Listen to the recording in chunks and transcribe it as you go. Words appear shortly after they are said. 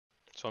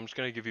So I'm just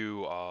gonna give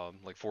you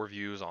like 4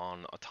 views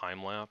on a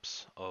time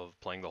lapse of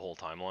playing the whole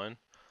timeline.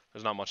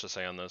 There's not much to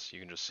say on this.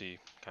 You can just see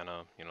kind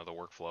of the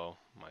workflow,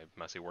 my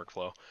messy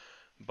workflow.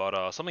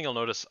 But something you'll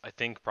notice, I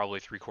think probably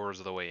 3/4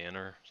 of the way in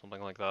or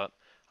something like that.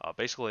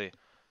 Basically,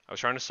 I was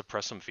trying to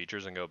suppress some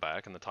features and go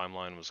back, and the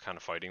timeline was kind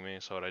of fighting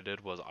me. So what I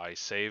did was I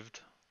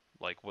saved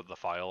like with the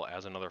file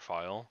as another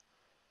file,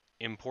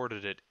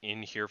 imported it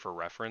in here for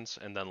reference,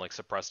 and then like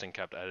suppressed and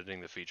kept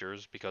editing the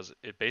features because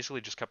it basically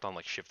just kept on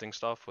like shifting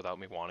stuff without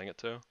me wanting it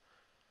to.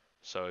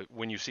 So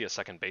when you see a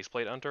second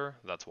baseplate enter,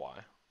 that's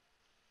why.